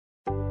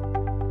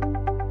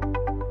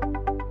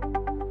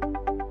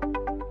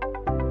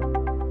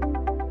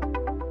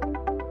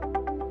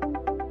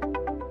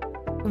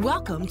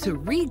Welcome to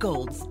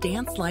Regold's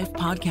Dance Life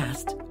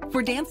podcast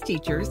for dance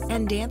teachers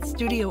and dance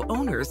studio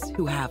owners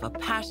who have a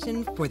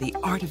passion for the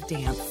art of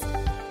dance.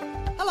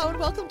 Hello and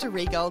welcome to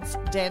Regold's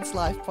Dance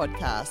Life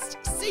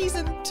podcast,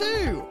 Season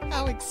 2.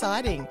 How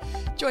exciting.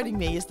 Joining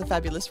me is the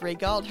fabulous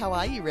Regold. How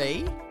are you,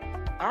 Ree?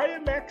 I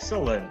am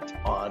excellent,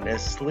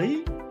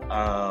 honestly,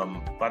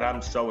 but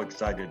I'm so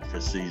excited for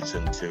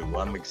Season 2.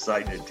 I'm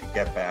excited to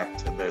get back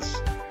to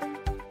this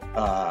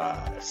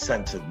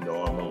sense of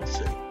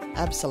normalcy.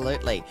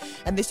 Absolutely.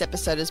 And this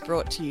episode is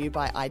brought to you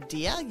by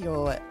IDEA,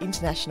 your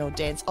International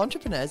Dance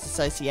Entrepreneurs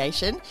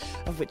Association,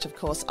 of which, of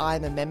course,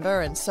 I'm a member,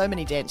 and so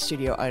many dance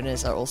studio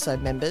owners are also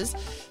members.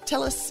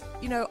 Tell us,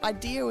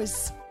 IDEA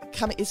is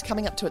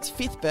coming up to its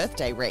 5th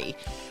birthday, Ree.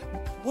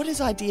 What does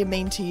IDEA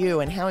mean to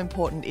you, and how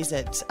important is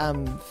it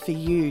for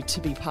you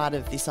to be part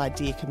of this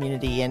IDEA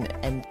community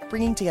and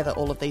bringing together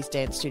all of these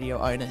dance studio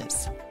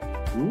owners?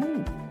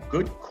 Ooh,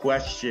 good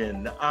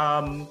question.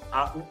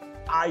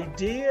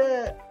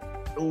 IDEA,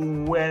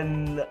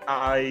 when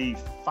I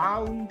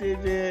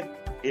founded it,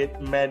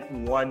 it meant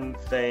one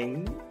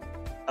thing.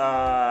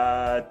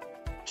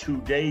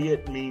 Today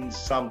it means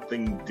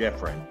something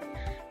different.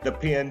 The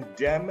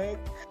pandemic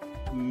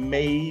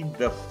made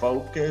the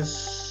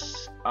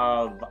focus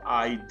of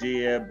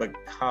IDEA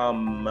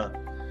become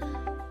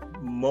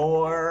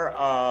more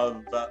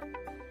of,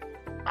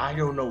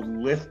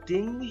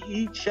 lifting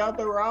each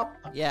other up.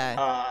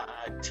 Yeah.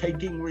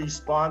 Taking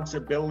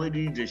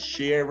responsibility to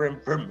share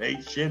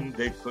information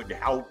that could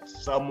help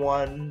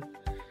someone.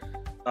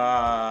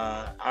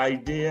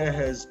 IDEA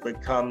has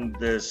become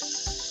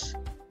this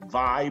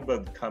vibe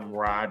of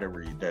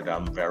camaraderie that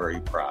I'm very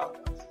proud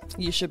of.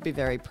 You should be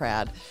very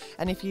proud.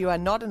 And if you are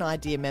not an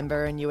IDEA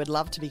member and you would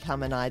love to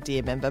become an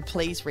IDEA member,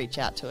 please reach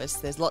out to us.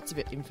 There's lots of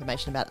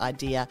information about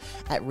IDEA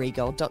at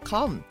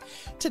regold.com.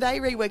 Today,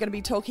 Ree, we're going to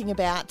be talking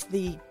about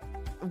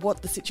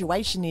what the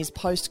situation is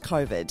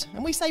post-COVID.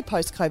 And we say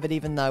post-COVID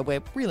even though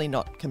we're really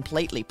not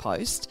completely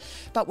post,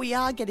 but we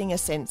are getting a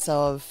sense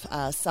of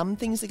some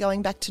things are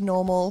going back to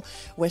normal.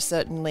 We're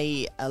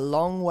certainly a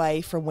long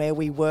way from where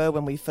we were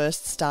when we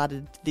first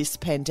started this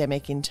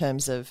pandemic in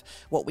terms of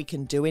what we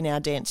can do in our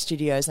dance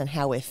studios and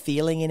how we're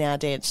feeling in our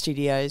dance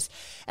studios.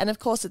 And of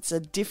course, it's a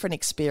different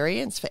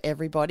experience for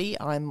everybody.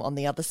 I'm on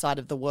the other side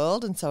of the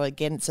world, and so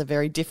again, it's a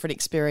very different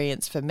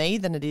experience for me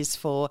than it is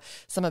for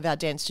some of our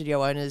dance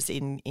studio owners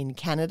in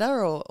Canada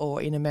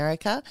or in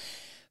America.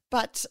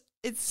 But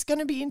it's going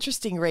to be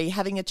interesting, Ree,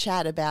 having a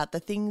chat about the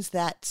things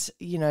that,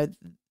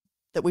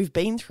 that we've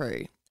been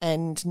through,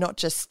 and not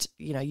just,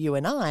 you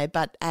and I,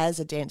 but as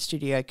a dance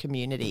studio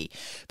community,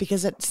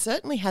 because it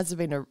certainly has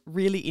been a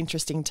really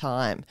interesting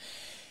time.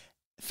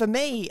 For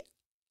me,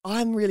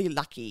 I'm really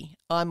lucky.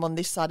 I'm on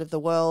this side of the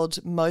world.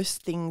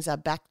 Most things are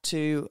back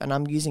to, and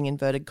I'm using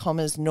inverted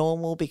commas,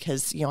 normal,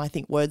 because, I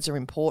think words are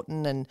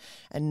important and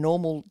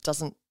normal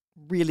doesn't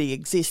really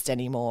exist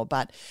anymore.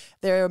 But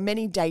there are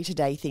many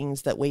day-to-day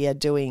things that we are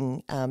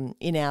doing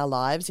in our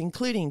lives,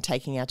 including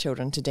taking our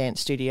children to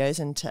dance studios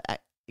and to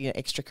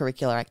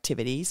extracurricular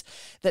activities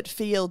that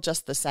feel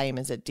just the same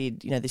as it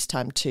did this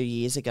time 2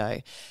 years ago.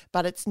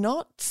 But it's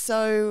not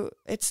so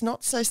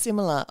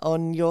similar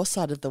on your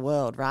side of the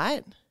world,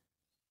 right?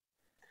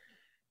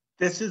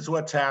 This is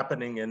what's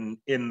happening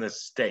in the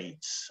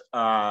States.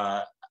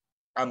 I'm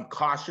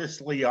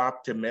cautiously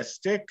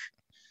optimistic.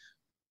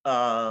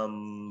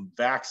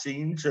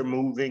 Vaccines are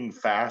moving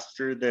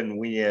faster than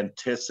we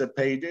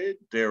anticipated.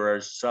 There are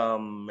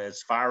some,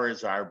 as far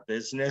as our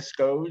business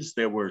goes,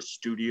 there were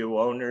studio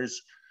owners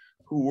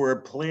who were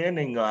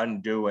planning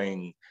on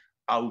doing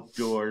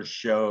outdoor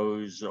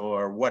shows,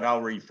 or what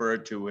I'll refer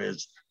to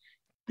as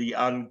the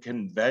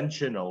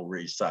unconventional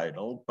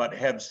recital, but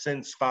have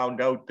since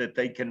found out that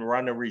they can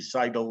run a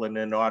recital in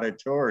an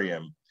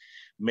auditorium,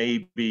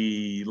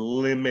 maybe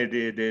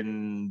limited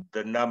in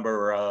the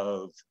number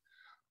of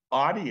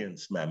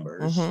audience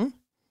members. Mm-hmm.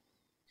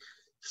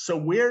 So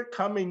we're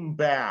coming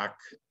back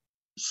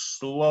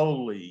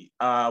slowly.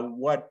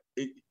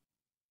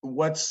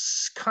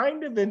 What's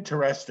kind of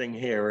interesting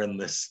here in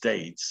the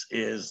States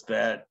is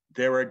that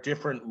there are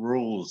different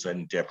rules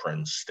in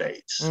different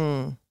states.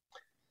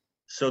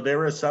 So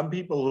there are some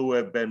people who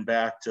have been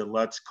back to,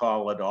 let's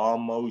call it,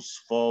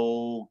 almost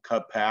full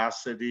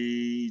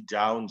capacity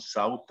down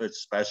south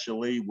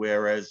especially,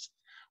 whereas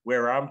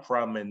where I'm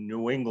from in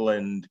New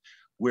England,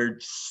 we're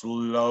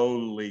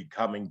slowly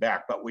coming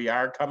back, but we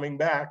are coming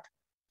back.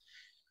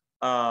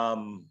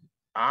 I'm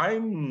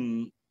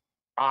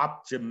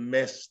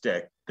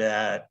optimistic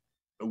that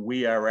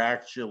we are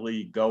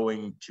actually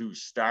going to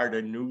start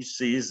a new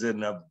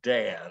season of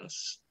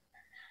dance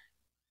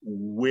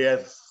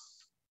with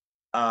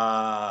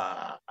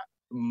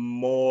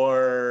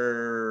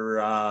more,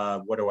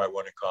 what do I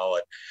want to call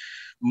it?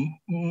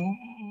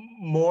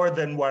 More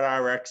than what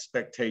our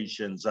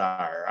expectations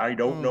are. I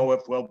don't know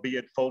if we'll be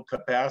at full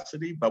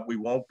capacity, but we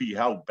won't be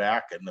held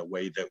back in the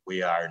way that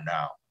we are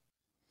now.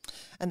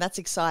 And that's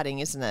exciting,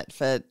 isn't it,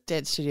 for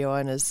dance studio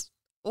owners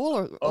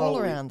all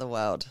around the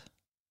world?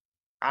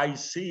 I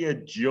see a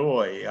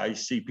joy. I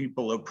see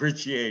people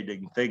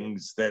appreciating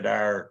things that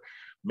are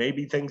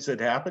maybe things that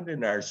happened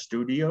in our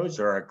studios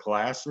or our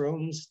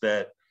classrooms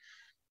that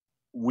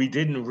we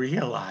didn't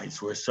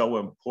realize were so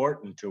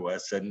important to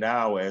us. And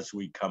now as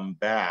we come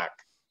back,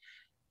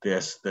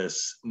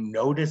 this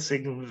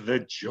noticing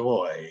the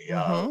joy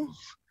of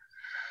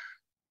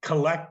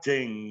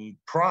collecting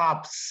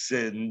props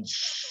and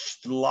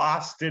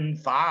lost and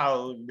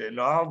found and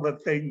all the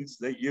things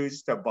that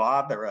used to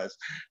bother us.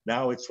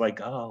 Now it's like,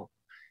 oh,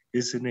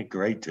 isn't it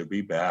great to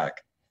be back?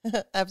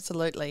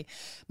 Absolutely.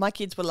 My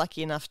kids were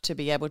lucky enough to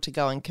be able to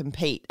go and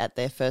compete at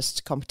their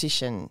first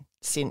competition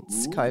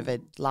since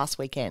COVID last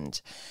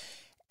weekend.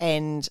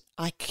 And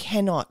I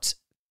cannot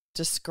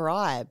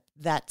describe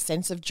that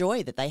sense of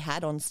joy that they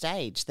had on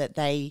stage, that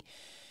they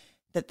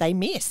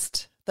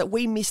missed, that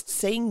we missed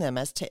seeing them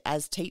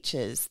as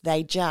teachers.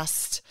 They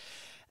just,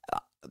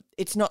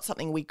 it's not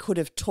something we could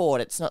have taught.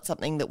 It's not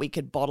something that we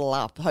could bottle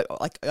up.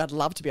 Like, I'd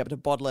love to be able to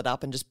bottle it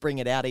up and just bring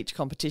it out each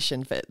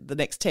competition for the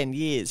next 10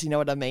 years. You know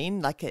what I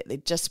mean? Like,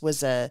 it just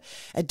was a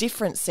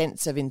different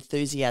sense of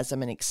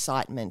enthusiasm and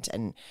excitement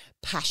and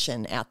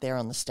passion out there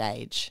on the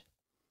stage.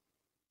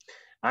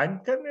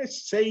 I'm going to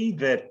say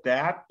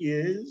that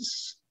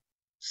is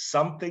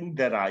something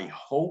that I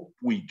hope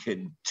we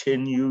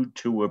continue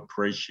to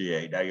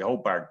appreciate. I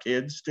hope our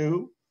kids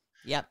do.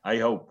 Yep. I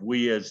hope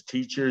we as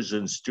teachers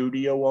and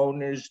studio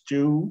owners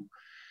do.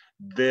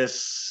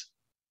 This,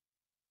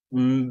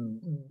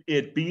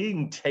 it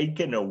being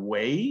taken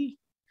away,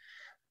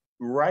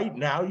 right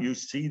now you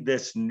see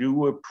this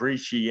new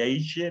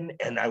appreciation,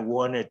 and I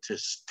want it to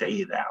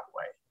stay that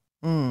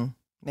way.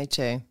 Me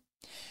too.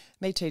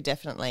 Me too,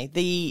 definitely.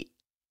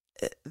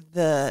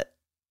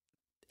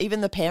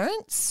 Even the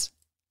parents,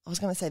 I was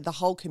going to say the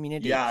whole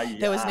community. Yeah,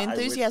 there was an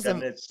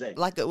enthusiasm,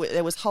 like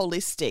there was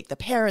holistic. The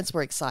parents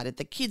were excited.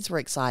 The kids were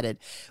excited.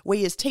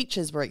 We as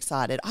teachers were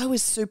excited. I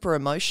was super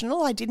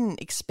emotional. I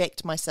didn't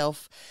expect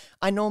myself.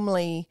 We're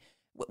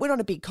not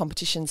a big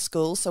competition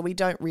school, so we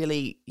don't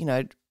really,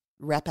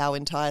 wrap our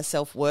entire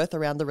self-worth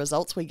around the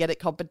results we get at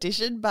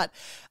competition. But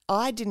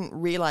I didn't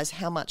realize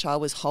how much I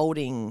was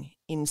holding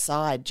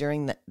inside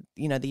during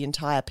the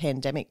entire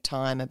pandemic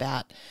time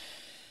about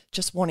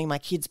just wanting my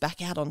kids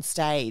back out on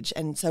stage.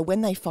 And so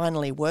when they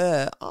finally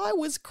were, I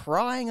was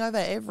crying over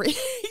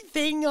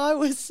everything. I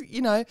was,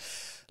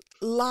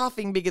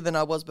 laughing bigger than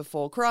I was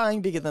before,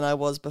 crying bigger than I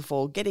was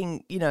before,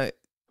 getting,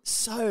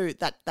 so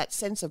that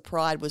sense of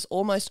pride was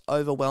almost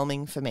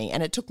overwhelming for me.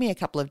 And it took me a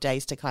couple of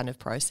days to kind of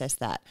process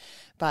that.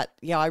 But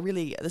yeah, I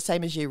really, the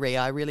same as you, Rhea,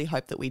 I really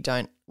hope that we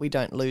don't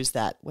lose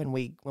that when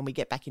we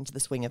get back into the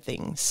swing of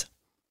things.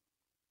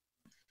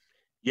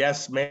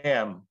 Yes,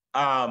 ma'am.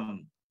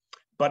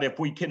 But if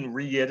we can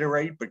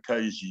reiterate,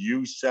 because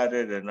you said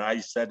it and I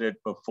said it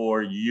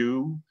before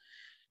you,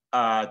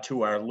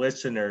 to our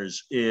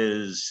listeners,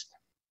 is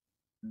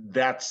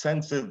that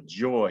sense of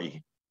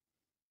joy.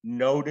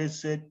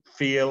 Notice it,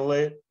 feel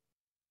it,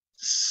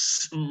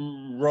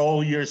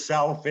 roll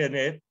yourself in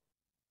it,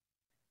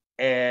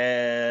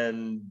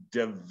 and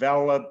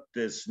develop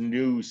this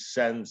new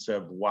sense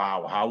of,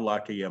 wow, how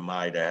lucky am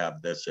I to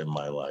have this in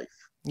my life?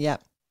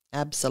 Yep,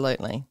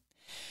 absolutely.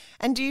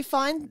 And do you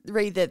find,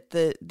 Rhea,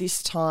 that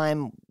this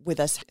time with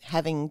us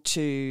having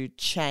to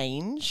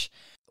change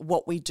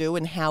what we do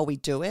and how we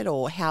do it,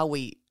 or how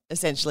we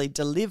essentially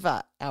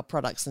deliver our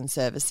products and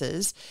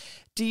services,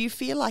 do you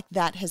feel like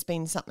that has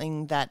been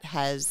something that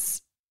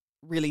has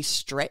really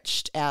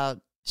stretched our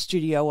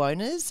studio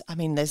owners? I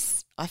mean,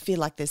 I feel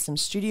like there's some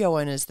studio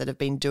owners that have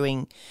been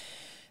doing,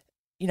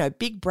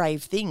 big,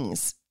 brave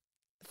things.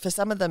 For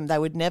some of them, they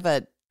would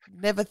never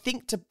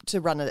think to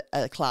run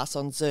a class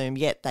on Zoom,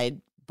 yet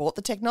they'd bought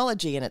the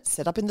technology and it's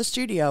set up in the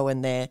studio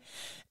and they're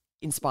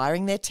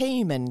inspiring their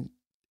team and,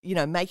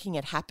 making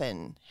it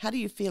happen. How do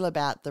you feel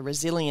about the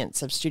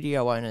resilience of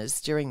studio owners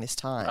during this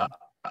time?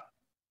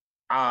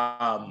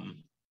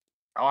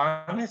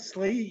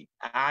 Honestly,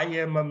 I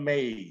am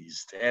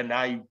amazed, and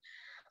I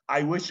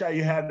wish I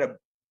had a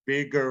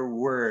bigger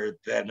word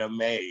than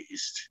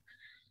amazed.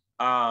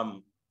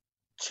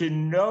 To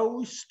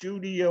know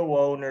studio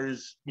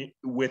owners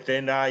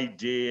within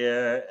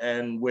IDEA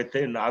and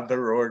within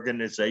other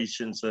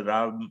organizations that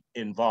I'm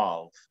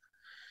involved,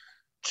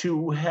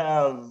 to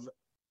have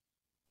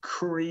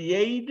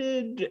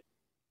created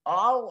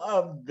all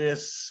of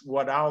this,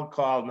 what I'll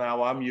call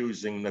now, I'm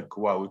using the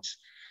quotes,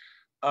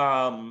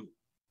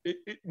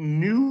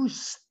 new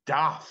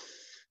stuff.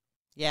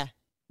 Yeah.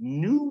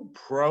 New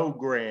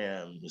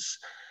programs,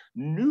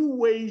 new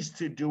ways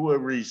to do a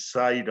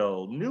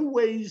recital, new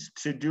ways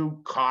to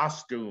do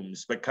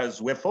costumes,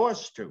 because we're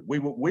forced to. We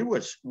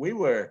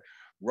were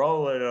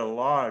rolling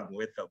along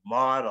with a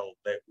model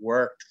that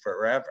worked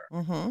forever.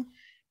 Mm-hmm.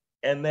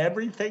 And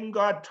everything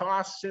got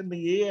tossed in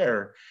the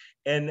air.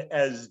 And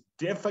as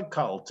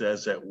difficult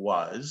as it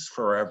was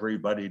for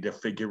everybody to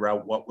figure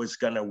out what was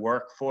going to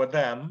work for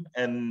them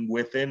and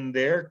within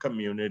their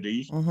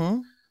community,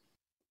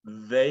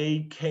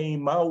 they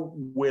came out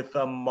with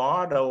a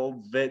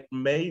model that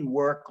may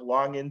work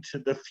long into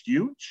the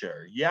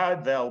future. Yeah,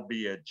 there'll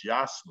be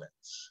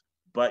adjustments,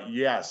 But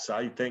yes,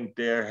 I think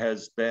there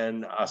has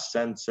been a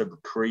sense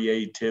of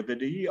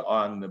creativity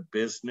on the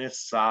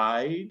business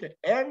side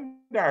and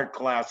our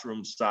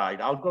classroom side.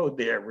 I'll go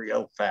there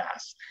real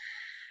fast.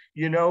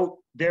 You know,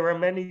 there are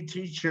many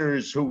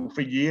teachers who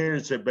for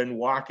years have been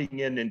walking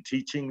in and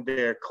teaching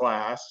their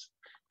class,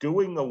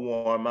 doing a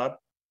warm up,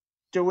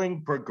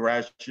 doing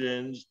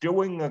progressions,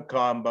 doing a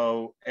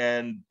combo,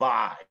 and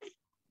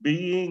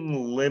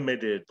being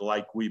limited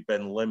like we've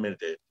been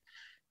limited.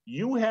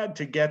 You had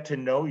to get to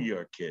know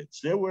your kids.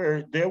 There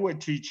were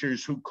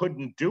teachers who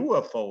couldn't do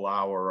a full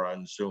hour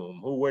on Zoom,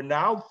 who were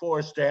now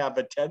forced to have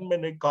a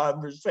 10-minute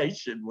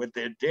conversation with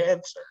their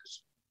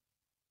dancers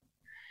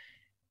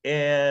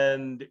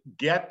and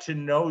get to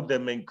know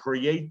them and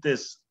create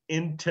this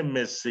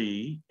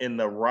intimacy in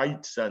the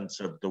right sense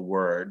of the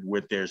word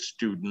with their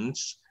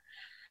students.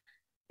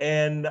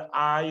 And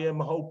I am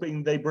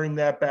hoping they bring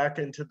that back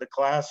into the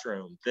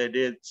classroom, that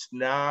it's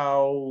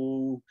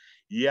now,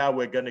 yeah,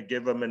 we're going to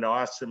give them an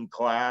awesome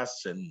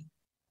class and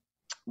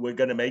we're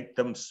going to make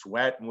them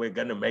sweat and we're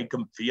going to make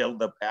them feel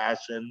the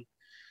passion.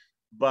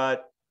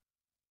 But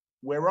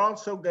we're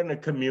also going to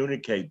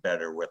communicate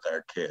better with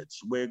our kids.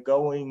 We're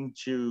going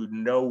to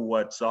know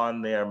what's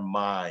on their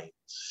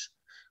minds.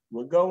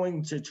 We're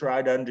going to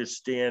try to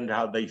understand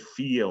how they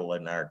feel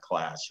in our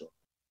classroom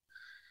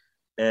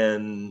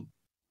and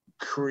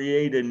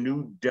create a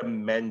new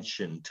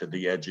dimension to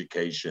the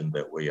education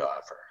that we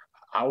offer.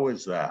 How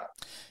is that?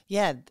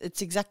 Yeah,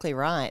 it's exactly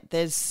right.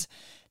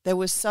 There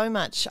was so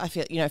much, I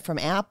feel, from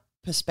our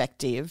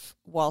perspective,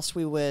 whilst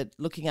we were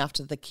looking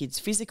after the kids'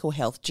 physical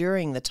health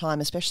during the time,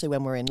 especially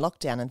when we were in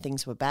lockdown and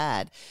things were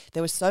bad,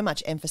 there was so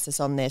much emphasis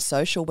on their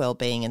social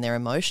well-being and their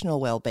emotional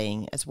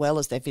well-being as well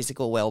as their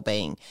physical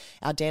well-being.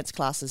 Our dance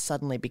classes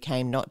suddenly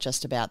became not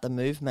just about the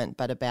movement,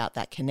 but about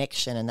that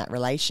connection and that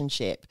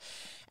relationship.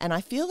 And I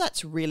feel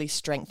that's really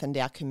strengthened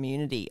our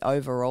community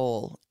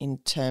overall in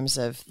terms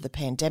of the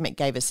pandemic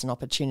gave us an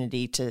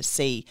opportunity to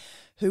see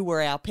who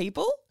were our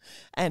people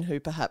and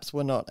who perhaps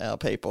were not our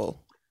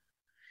people.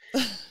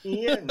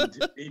 And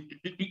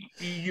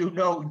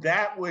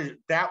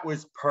that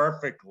was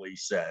perfectly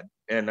said,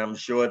 and I'm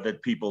sure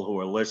that people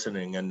who are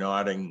listening are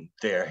nodding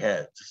their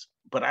heads.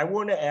 But I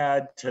want to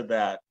add to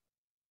that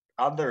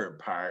other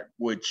part,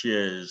 which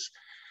is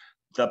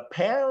the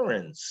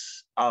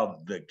parents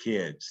of the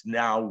kids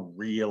now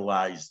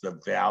realize the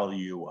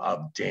value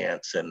of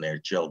dance in their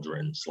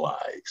children's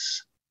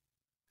lives.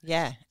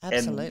 Yeah,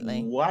 absolutely.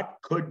 And what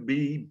could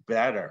be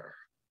better?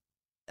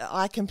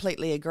 I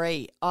completely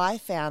agree. I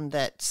found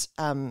that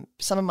some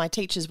of my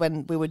teachers,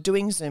 when we were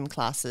doing Zoom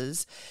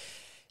classes,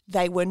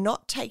 they were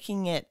not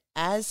taking it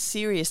as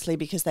seriously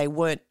because they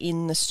weren't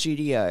in the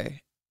studio.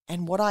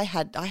 And what I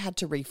had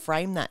to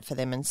reframe that for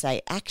them and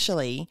say,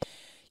 actually,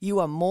 you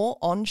are more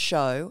on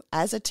show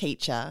as a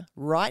teacher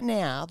right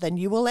now than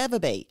you will ever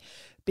be,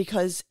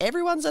 because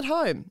everyone's at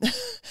home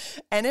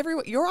and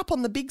you're up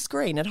on the big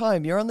screen at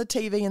home. You're on the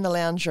TV in the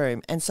lounge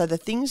room. And so the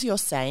things you're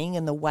saying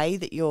and the way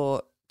that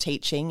you're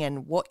teaching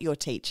and what you're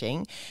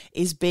teaching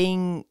is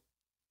being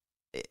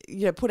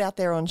put out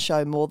there on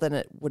show more than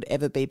it would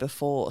ever be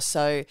before.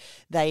 So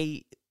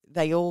they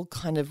all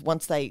kind of,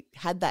 once they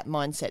had that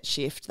mindset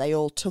shift, they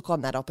all took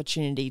on that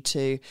opportunity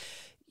to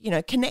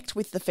connect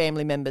with the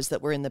family members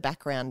that were in the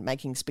background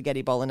making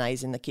spaghetti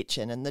bolognese in the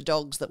kitchen, and the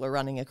dogs that were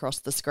running across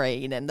the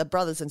screen, and the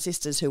brothers and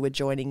sisters who were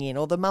joining in,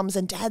 or the mums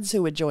and dads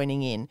who were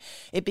joining in.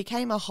 It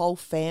became a whole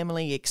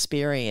family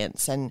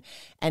experience. And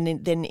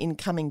then in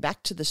coming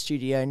back to the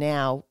studio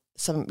now,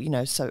 so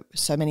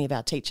many of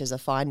our teachers are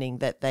finding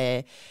that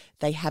they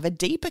have a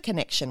deeper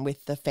connection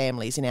with the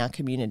families in our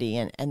community,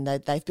 and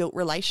they've built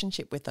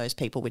relationship with those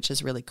people, which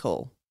is really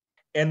cool.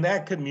 And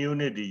that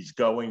community is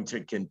going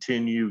to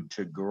continue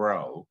to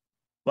grow,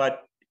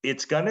 but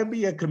it's going to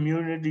be a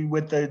community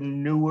with a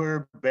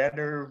newer,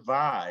 better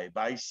vibe.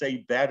 I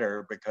say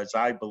better because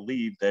I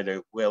believe that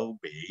it will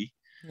be.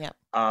 Yep.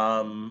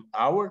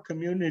 Our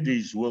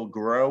communities will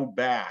grow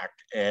back,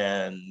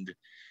 and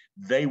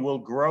they will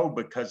grow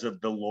because of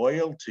the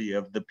loyalty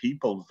of the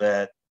people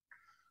that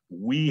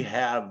we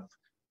have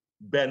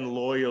been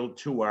loyal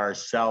to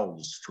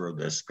ourselves through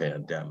this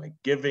pandemic,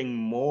 giving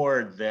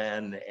more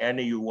than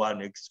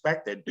anyone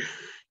expected.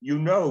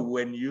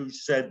 When you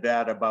said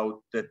that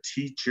about the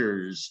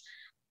teachers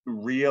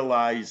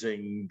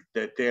realizing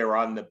that they're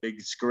on the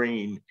big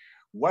screen,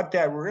 what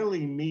that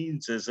really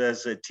means is,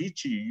 as a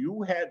teacher,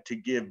 you had to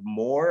give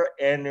more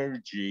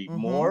energy,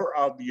 more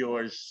of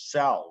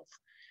yourself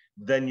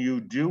than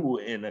you do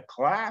in a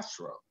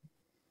classroom.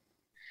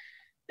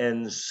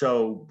 And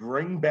so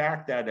bring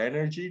back that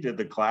energy to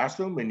the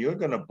classroom, and you're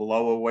going to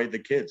blow away the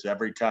kids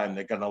every time.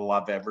 They're going to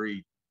love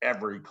every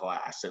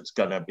class. It's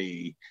going to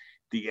be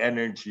the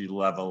energy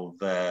level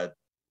that,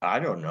 I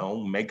don't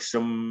know, makes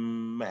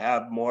them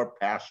have more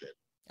passion.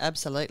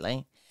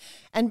 Absolutely.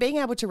 And being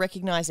able to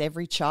recognize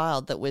every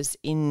child that was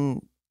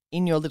in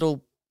your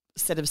little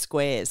set of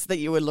squares that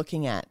you were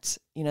looking at,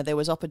 there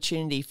was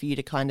opportunity for you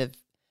to kind of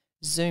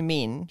zoom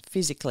in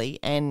physically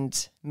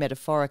and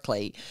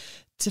metaphorically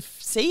to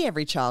see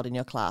every child in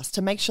your class,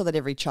 to make sure that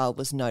every child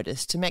was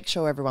noticed, to make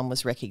sure everyone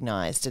was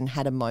recognised and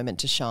had a moment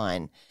to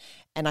shine.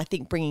 And I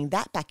think bringing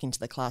that back into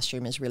the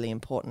classroom is really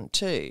important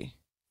too.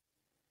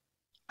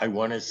 I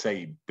want to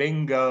say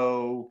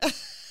bingo.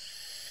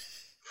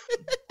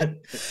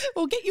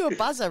 We'll get you a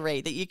buzzer,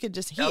 Ree, that you could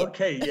just hit.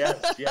 Okay,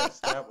 yes,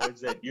 that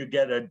was it. You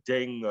get a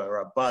ding or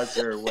a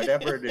buzzer,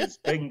 whatever it is,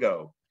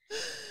 bingo.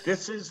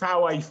 This is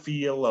how I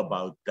feel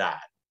about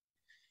that.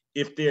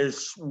 If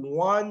there's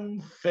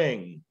one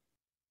thing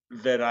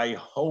that I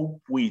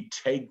hope we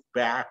take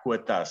back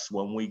with us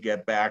when we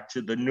get back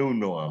to the new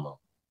normal,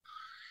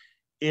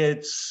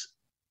 it's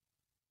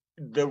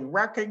the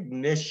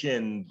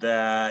recognition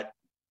that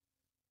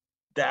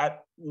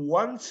that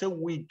once a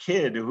week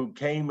kid who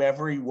came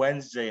every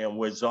Wednesday and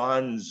was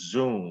on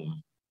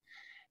Zoom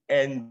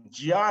and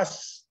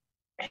just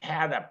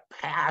had a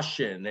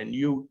passion, and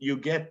you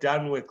get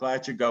done with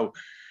class, you go,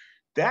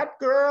 that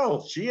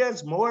girl, she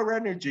has more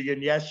energy.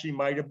 And yes, she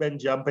might have been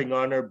jumping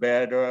on her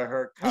bed or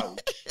her couch.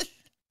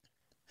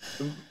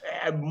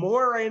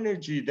 More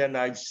energy than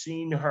I've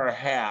seen her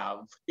have.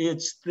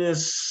 It's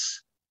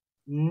this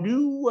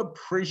new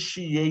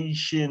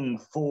appreciation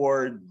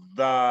for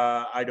the,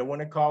 I don't want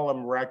to call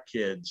them rec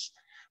kids,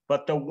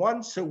 but the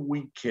once a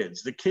week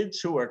kids, the kids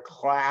who are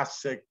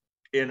classic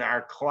in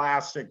our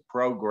classic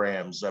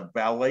programs of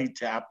ballet,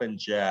 tap, and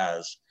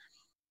jazz.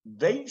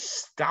 They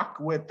stuck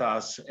with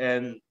us,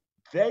 and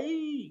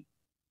they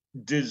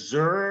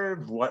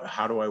deserve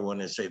how do I want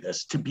to say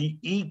this? To be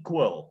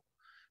equal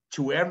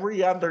to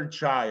every other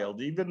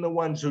child, even the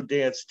ones who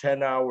dance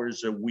 10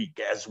 hours a week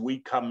as we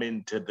come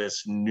into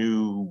this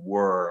new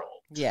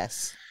world.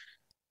 Yes.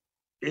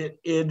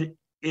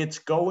 It's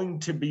going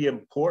to be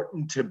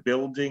important to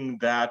building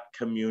that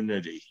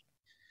community,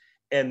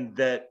 and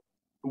that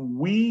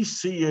we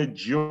see a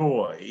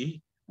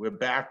joy, we're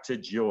back to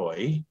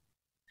joy,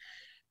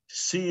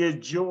 see a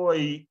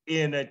joy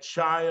in a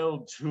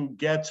child who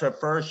gets a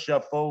first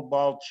shuffle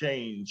ball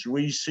change.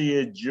 We see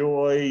a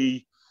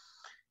joy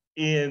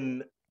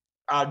in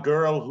a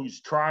girl who's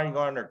trying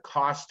on her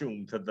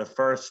costume for the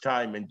first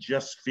time and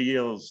just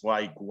feels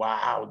like,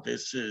 wow,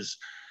 this is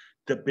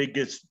the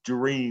biggest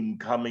dream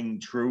coming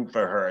true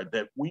for her.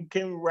 That we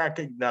can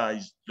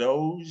recognize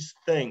those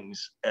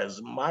things as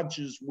much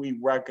as we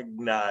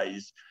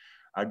recognize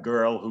a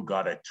girl who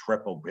got a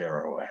triple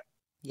pirouette.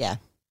 Yeah,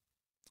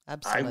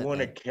 absolutely. I want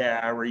to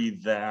carry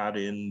that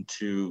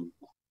into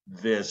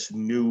this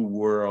new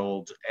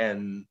world,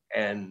 and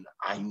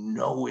I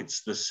know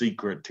it's the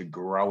secret to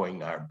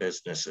growing our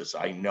businesses.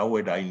 I know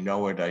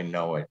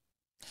it.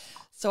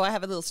 So I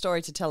have a little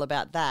story to tell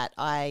about that.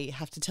 I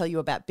have to tell you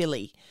about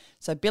Billy.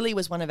 So Billy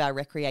was one of our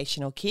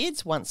recreational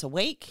kids once a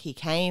week. He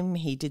came,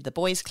 he did the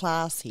boys'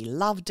 class, he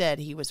loved it,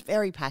 he was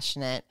very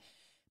passionate,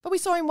 but we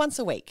saw him once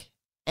a week.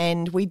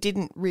 And we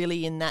didn't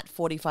really, in that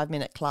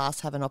 45-minute class,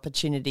 have an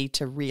opportunity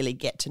to really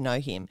get to know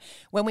him.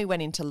 When we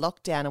went into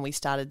lockdown and we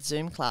started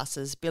Zoom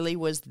classes, Billy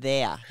was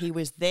there. He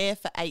was there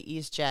for 8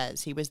 years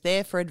jazz. He was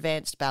there for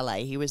advanced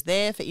ballet. He was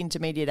there for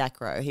intermediate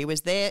acro. He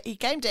was there. He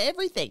came to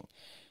everything,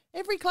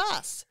 every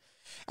class.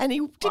 And he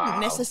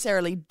didn't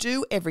necessarily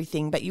do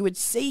everything, but you would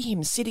see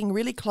him sitting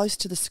really close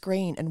to the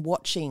screen and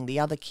watching the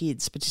other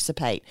kids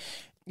participate,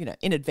 you know,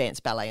 in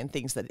advanced ballet and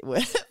things that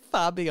were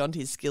far beyond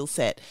his skill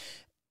set.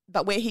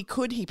 But where he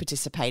could, he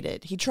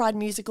participated. He tried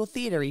musical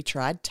theatre, he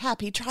tried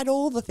tap, he tried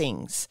all the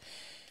things.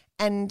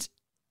 And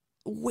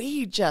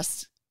we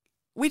just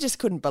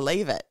couldn't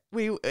believe it.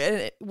 We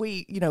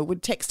you know,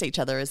 would text each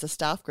other as a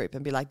staff group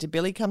and be like, did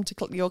Billy come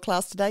to your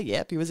class today?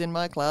 Yep, he was in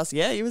my class.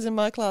 Yeah, he was in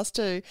my class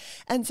too.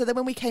 And so then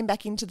when we came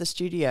back into the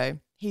studio,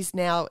 he's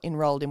now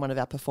enrolled in one of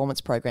our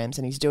performance programs,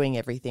 and he's doing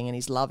everything and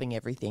he's loving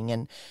everything.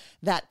 And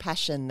that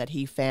passion that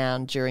he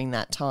found during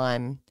that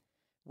time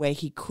where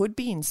he could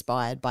be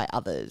inspired by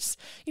others,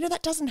 you know,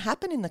 that doesn't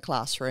happen in the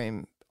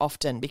classroom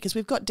often, because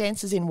we've got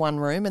dancers in one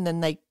room and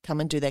then they come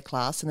and do their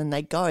class and then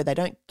they go. They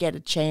don't get a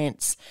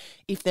chance,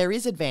 if there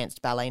is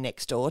advanced ballet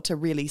next door, to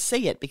really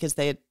see it because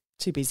they're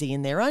too busy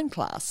in their own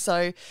class.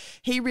 So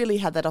he really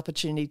had that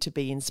opportunity to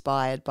be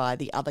inspired by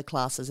the other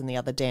classes and the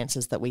other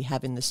dancers that we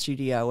have in the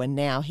studio. And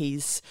now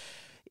he's,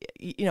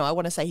 you know, I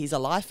want to say he's a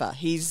lifer.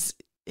 He's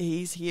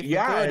here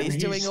for good. He's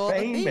doing all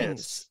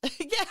famous. The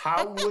things. Yeah.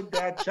 How would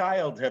that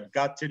child have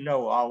got to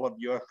know all of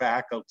your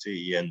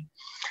faculty and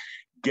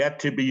get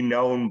to be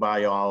known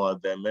by all of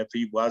them if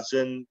he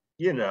wasn't,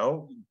 you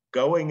know,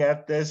 going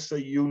at this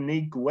a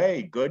unique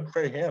way? Good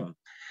for him.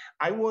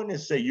 I want to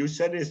say, you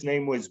said his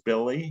name was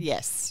Billy?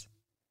 Yes.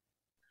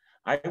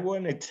 I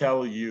want to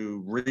tell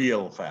you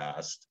real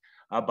fast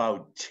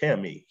about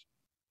Timmy.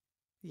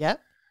 Yep.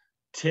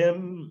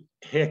 Tim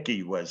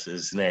Hickey was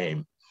his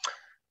name.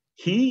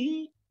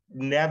 He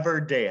never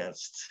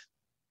danced.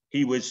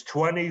 He was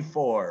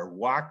 24,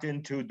 walked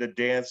into the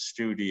dance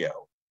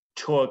studio,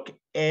 took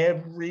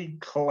every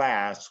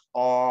class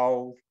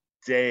all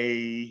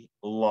day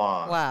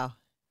long. Wow.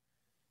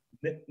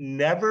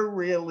 Never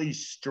really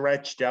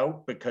stretched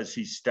out because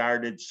he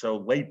started so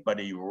late, but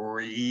he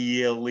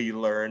really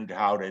learned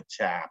how to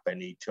tap,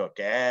 and he took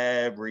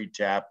every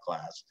tap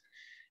class.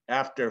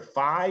 after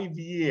 5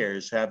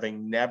 years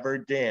having never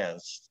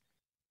danced,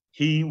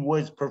 he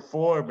was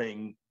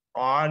performing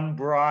on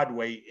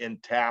Broadway in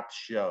tap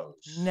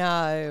shows.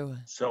 No.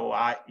 So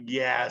I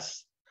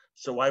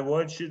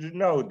want you to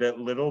know that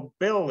little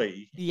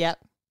Billy, Yep.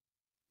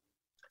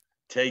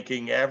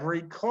 taking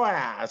every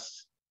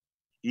class,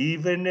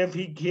 even if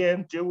he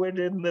can't do it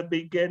in the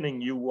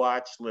beginning, you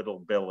watch little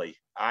Billy.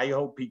 I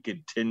hope he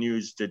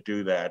continues to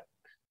do that.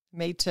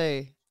 Me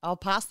too. I'll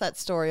pass that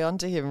story on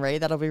to him, Ree.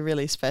 That'll be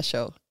really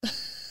special.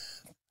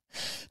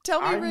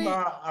 Tell me, Ree.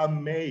 I'm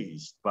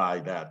amazed by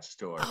that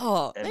story.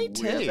 Oh, and me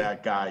too. Where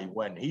that guy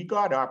went. He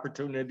got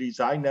opportunities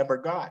I never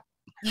got.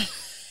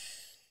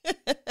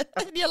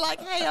 And you're like,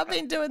 hey, I've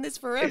been doing this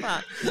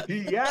forever.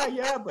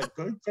 yeah, but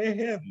good for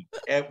him.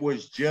 It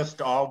was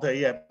just all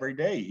day, every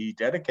day. He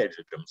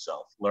dedicated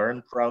himself,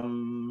 learned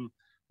from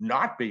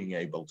not being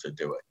able to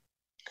do it.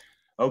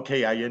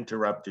 Okay, I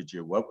interrupted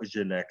you. What was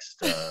your next?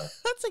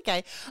 That's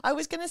okay. I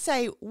was going to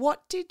say,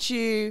 what did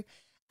you,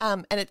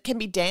 and it can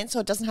be dance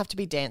or it doesn't have to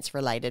be dance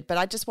related, but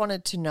I just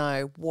wanted to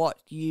know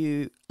what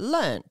you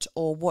learnt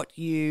or what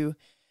you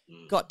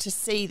got to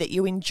see that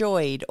you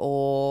enjoyed,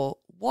 or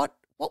what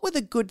were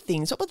the good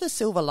things? What were the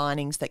silver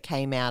linings that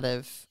came out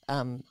of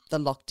the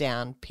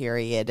lockdown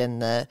period and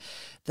the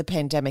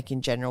pandemic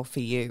in general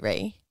for you,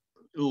 Ree?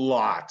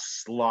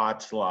 Lots,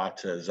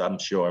 as I'm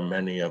sure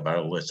many of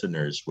our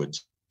listeners would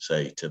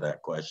say to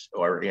that question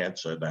or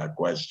answer that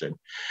question.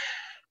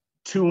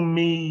 To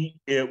me,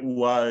 it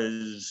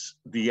was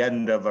the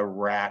end of a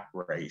rat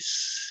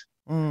race.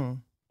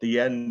 The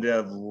end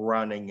of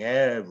running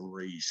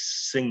every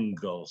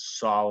single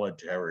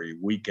solitary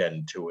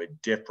weekend to a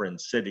different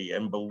city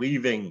and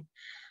believing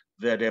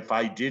that if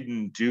I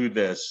didn't do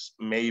this,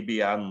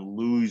 maybe I'm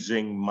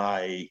losing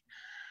my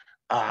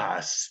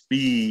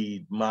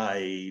speed,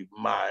 my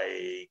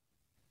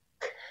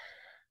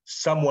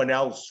someone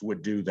else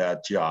would do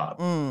that job.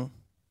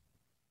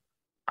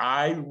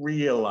 I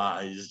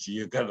realized,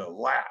 you're gonna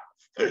laugh,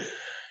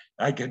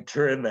 I can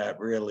turn that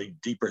really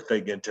deeper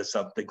thing into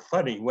something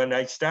funny. When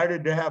I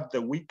started to have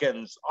the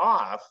weekends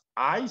off,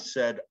 I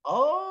said,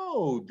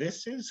 oh,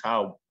 this is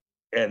how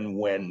and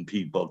when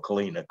people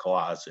clean a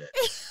closet.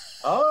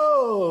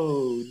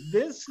 Oh,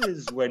 this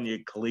is when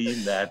you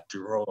clean that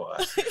drawer.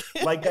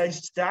 Like, I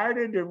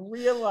started to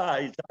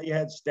realize I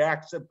had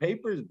stacks of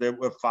papers that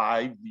were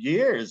 5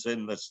 years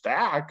in the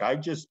stack. I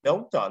just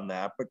built on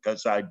that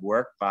because I'd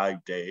work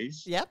 5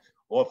 days. Yep.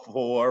 Or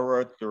 4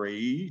 or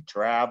 3,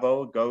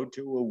 travel, go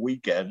to a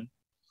weekend.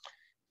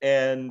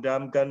 And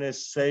I'm going to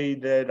say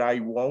that I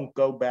won't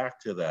go back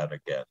to that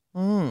again.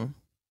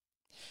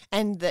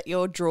 And that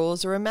your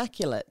drawers are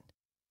immaculate.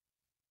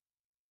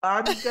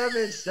 I'm going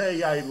to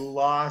say I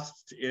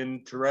lost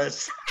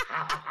interest.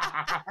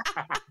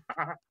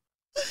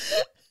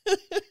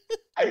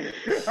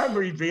 I'm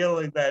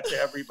revealing that to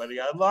everybody.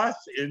 I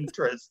lost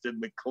interest in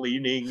the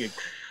cleaning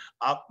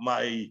up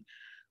my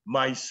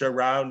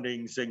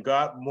surroundings and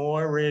got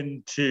more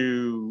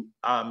into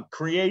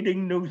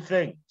creating new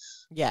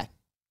things. Yeah.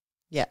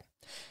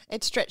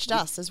 It stretched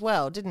us as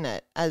well, didn't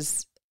it?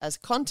 As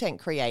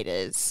content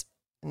creators,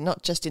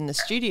 not just in the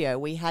studio,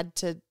 we had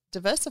to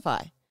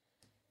diversify.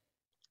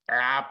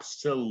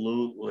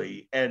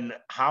 Absolutely. And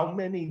how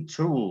many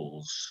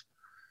tools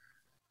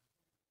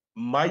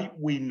might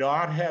we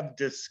not have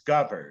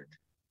discovered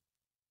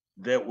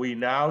that we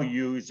now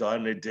use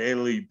on a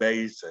daily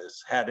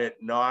basis had it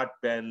not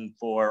been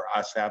for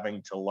us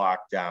having to lock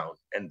down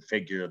and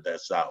figure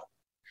this out?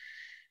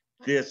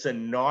 There's a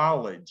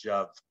knowledge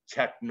of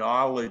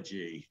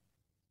technology,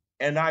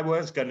 and I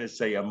was going to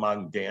say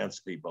among dance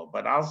people,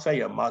 but I'll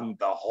say among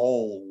the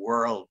whole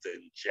world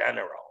in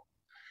general,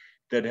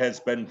 that has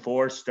been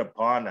forced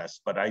upon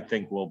us, but I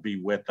think will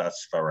be with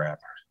us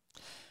forever.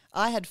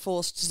 I had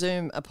forced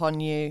Zoom upon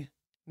you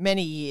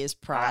many years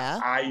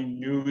prior. I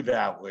knew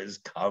that was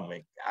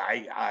coming.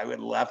 I would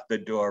left the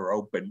door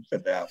open for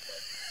that one.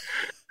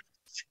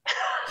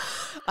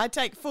 I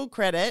take full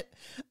credit.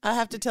 I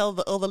have to tell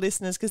all the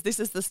listeners, because this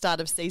is the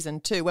start of season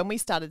 2. When we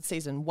started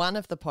season 1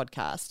 of the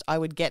podcast, I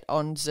would get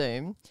on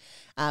Zoom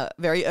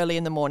very early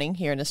in the morning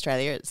here in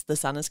Australia. The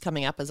sun is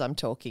coming up as I'm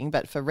talking,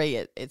 but for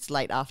Ree, it's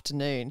late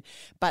afternoon.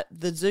 But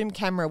the Zoom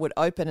camera would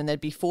open and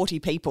there'd be 40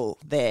 people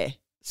there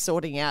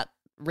sorting out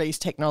Ree's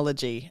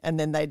technology, and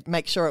then they'd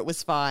make sure it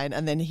was fine,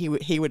 and then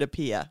he would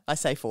appear. I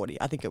say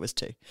 40, I think it was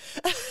 2.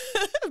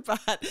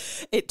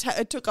 But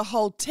it took a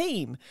whole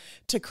team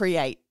to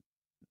create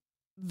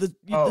the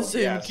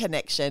Zoom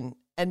connection.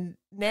 And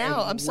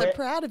now I'm so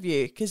proud of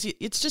you, because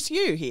it's just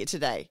you here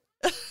today.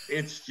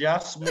 It's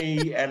just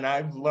me, and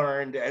I've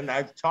learned, and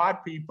I've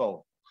taught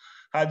people.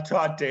 I've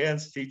taught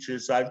dance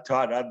teachers, I've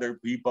taught other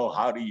people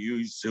how to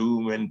use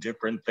Zoom and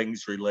different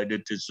things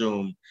related to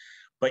Zoom.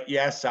 But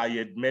yes, I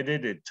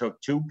admitted it took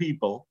 2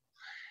 people.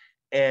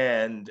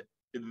 And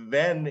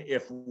then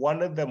if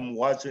one of them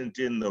wasn't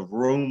in the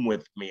room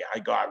with me, I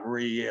got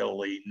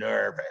really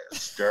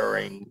nervous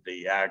during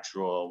the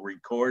actual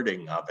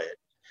recording of it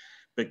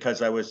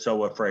because I was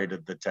so afraid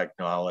of the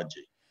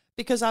technology.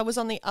 Because I was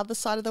on the other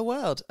side of the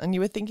world and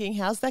you were thinking,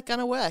 how's that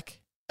going to work?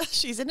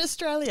 She's in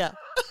Australia.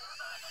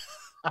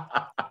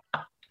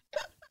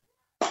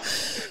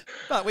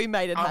 But we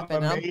made it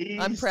happen.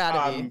 I'm proud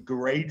of you. I'm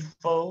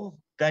grateful.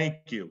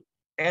 Thank you.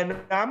 And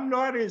I'm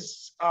not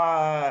as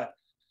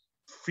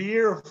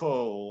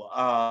fearful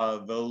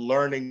of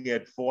learning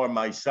it for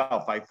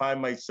myself. I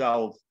find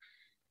myself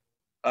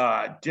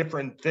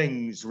different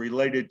things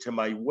related to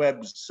my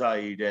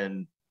website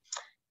and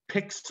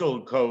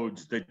pixel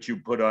codes that you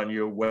put on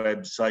your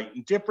website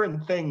and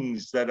different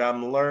things that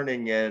I'm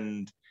learning.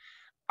 And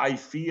I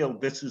feel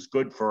this is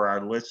good for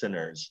our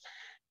listeners.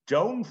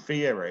 Don't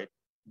fear it.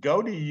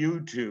 Go to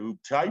YouTube,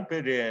 type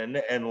it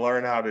in, and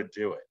learn how to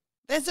do it.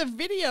 There's a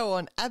video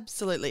on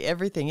absolutely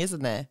everything,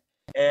 isn't there?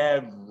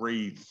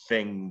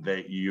 Everything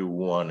that you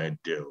want to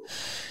do.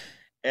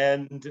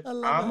 And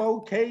I'm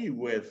okay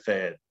with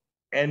it.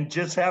 And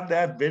just have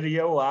that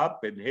video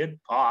up and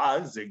hit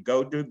pause and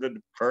go do the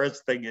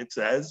first thing it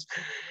says.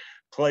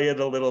 Play it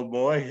a little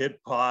more,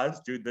 hit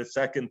pause, do the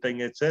second thing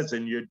it says,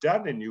 and you're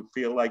done and you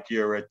feel like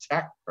you're a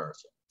tech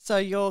person. So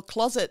your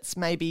closets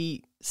may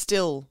be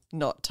still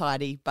not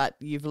tidy, but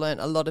you've learned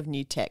a lot of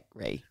new tech,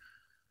 Ree.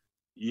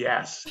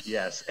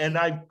 Yes. And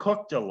I've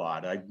cooked a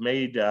lot. I've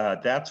made,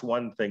 that's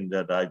one thing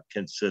that I've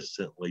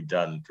consistently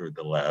done through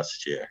the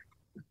last year.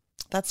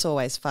 That's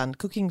always fun.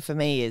 Cooking for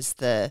me is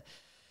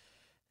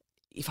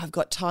if I've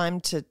got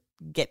time to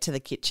get to the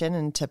kitchen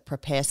and to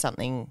prepare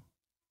something,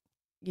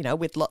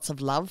 with lots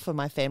of love for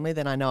my family,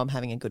 then I know I'm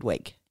having a good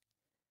week.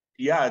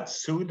 Yeah,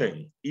 it's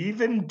soothing.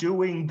 Even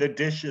doing the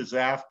dishes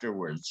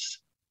afterwards.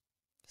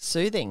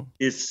 Soothing.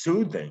 Is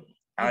soothing.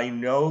 I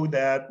know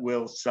that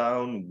will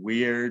sound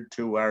weird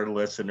to our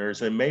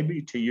listeners and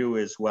maybe to you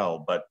as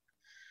well, but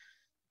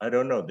I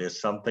don't know. There's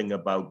something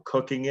about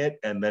cooking it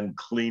and then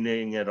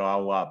cleaning it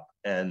all up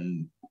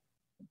and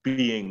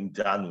being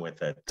done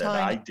with it that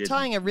I didn't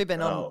tying a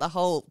ribbon on the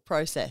whole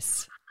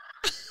process.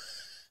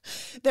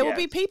 There will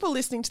be people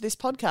listening to this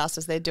podcast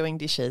as they're doing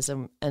dishes,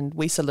 and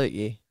we salute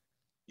you.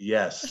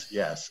 Yes.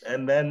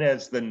 And then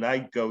as the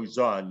night goes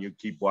on, you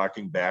keep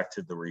walking back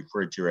to the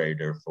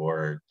refrigerator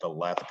for the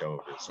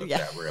leftovers of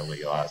that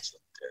really awesome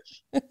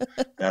dish.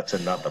 That's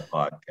another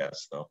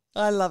podcast, though.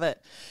 I love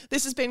it.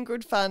 This has been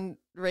good fun,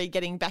 Ree,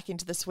 getting back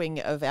into the swing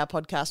of our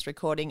podcast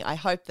recording. I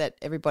hope that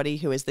everybody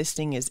who is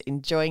listening is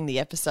enjoying the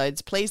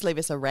episodes. Please leave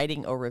us a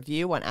rating or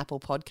review on Apple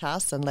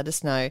Podcasts and let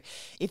us know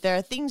if there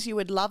are things you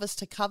would love us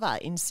to cover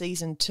in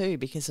season 2,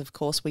 because of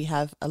course we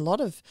have a lot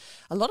of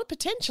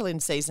potential in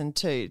season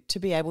 2 to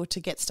be able to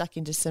get stuck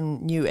into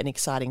some new and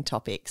exciting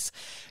topics.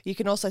 You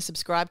can also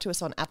subscribe to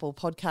us on Apple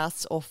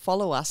Podcasts or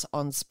follow us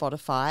on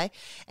Spotify.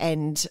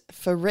 And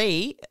for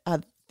Ree,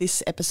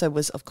 this episode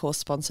was, of course,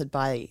 sponsored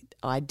by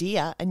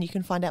IDEA, and you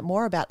can find out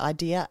more about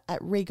IDEA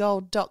at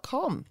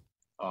regold.com.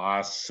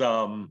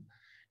 Awesome.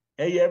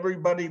 Hey,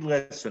 everybody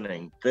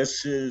listening,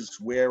 this is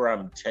where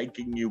I'm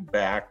taking you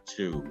back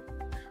to.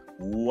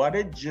 What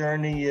a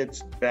journey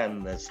it's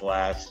been this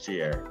last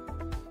year.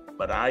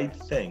 But I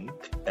think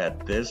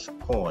at this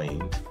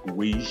point,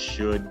 we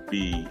should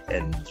be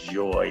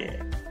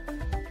enjoying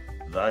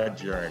the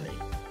journey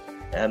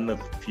and the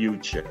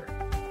future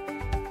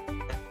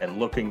and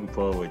looking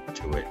forward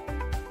to it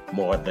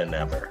more than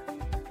ever.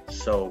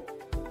 So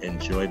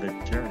enjoy the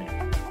journey.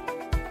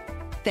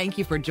 Thank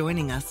you for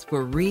joining us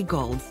for Ree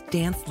Gold's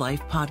Dance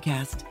Life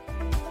podcast.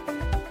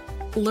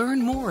 Learn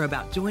more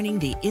about joining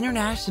the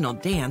International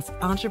Dance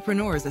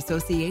Entrepreneurs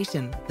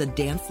Association, the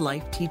Dance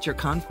Life Teacher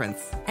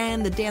Conference,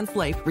 and the Dance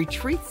Life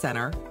Retreat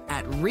Center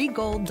at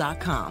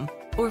regold.com,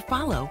 or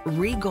follow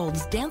Ree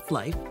Gold's Dance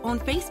Life on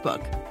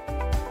Facebook.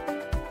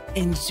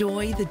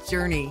 Enjoy the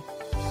journey.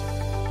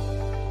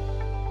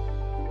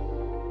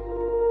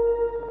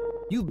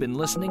 You've been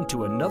listening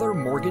to another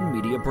Morgan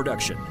Media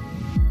production.